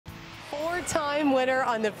Four-time winner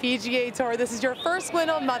on the PGA Tour. This is your first win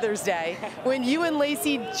on Mother's Day. When you and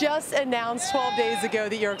Lacey just announced 12 days ago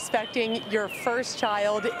that you're expecting your first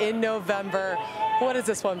child in November, what does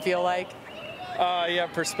this one feel like? Yeah,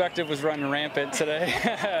 perspective was running rampant today.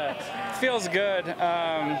 Feels good.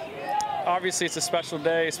 Obviously, it's a special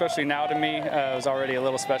day, especially now to me. It was already a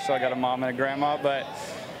little special. I got a mom and a grandma, but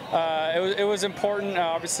it was important.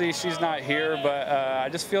 Obviously, she's not here, but I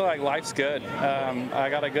just feel like life's good. I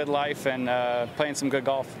got a good life and playing some good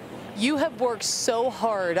golf. You have worked so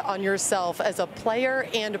hard on yourself as a player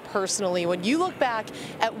and personally. When you look back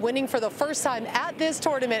at winning for the first time at this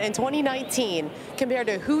tournament in 2019, compared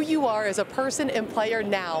to who you are as a person and player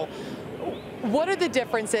now, what are the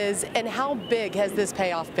differences and how big has this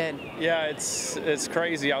payoff been? Yeah, it's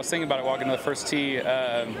crazy. I was thinking about it walking to the first tee.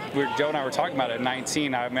 Joe and I were talking about it at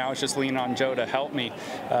 19. I mean, I was just leaning on Joe to help me.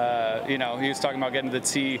 You know, he was talking about getting to the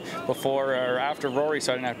tee before or after Rory,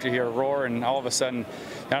 so I didn't have to hear a roar, and all of a sudden,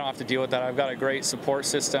 I don't have to deal with that. I've got a great support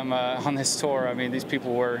system on this tour. I mean, these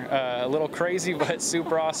people were a little crazy, but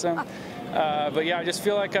super awesome. But yeah, I just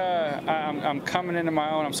feel like I'm coming into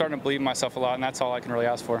my own. I'm starting to believe in myself a lot, and that's all I can really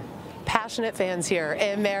ask for. Passionate fans here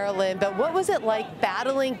in Maryland, but what was it like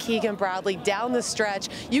battling Keegan Bradley down the stretch?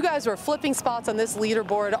 You guys were flipping spots on this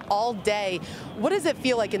leaderboard all day. What does it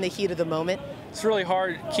feel like in the heat of the moment? It's really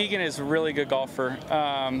hard. Keegan is a really good golfer.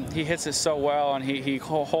 He hits it so well, and he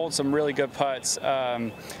holds some really good putts.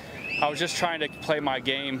 I was just trying to play my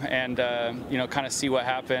game and you know, kind of see what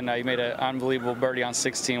happened. He made an unbelievable birdie on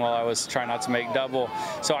 16 while I was trying not to make double.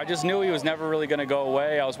 So I just knew he was never really going to go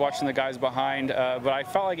away. I was watching the guys behind, but I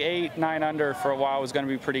felt like 8, 9 under for a while was going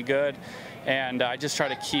to be pretty good. And I just try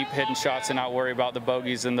to keep hitting shots and not worry about the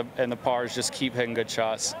bogeys and the pars. Just keep hitting good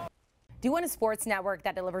shots. Do you want a sports network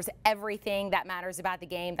that delivers everything that matters about the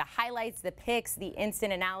game? The highlights, the picks, the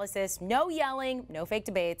instant analysis, no yelling, no fake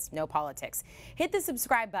debates, no politics. Hit the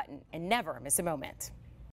subscribe button and never miss a moment.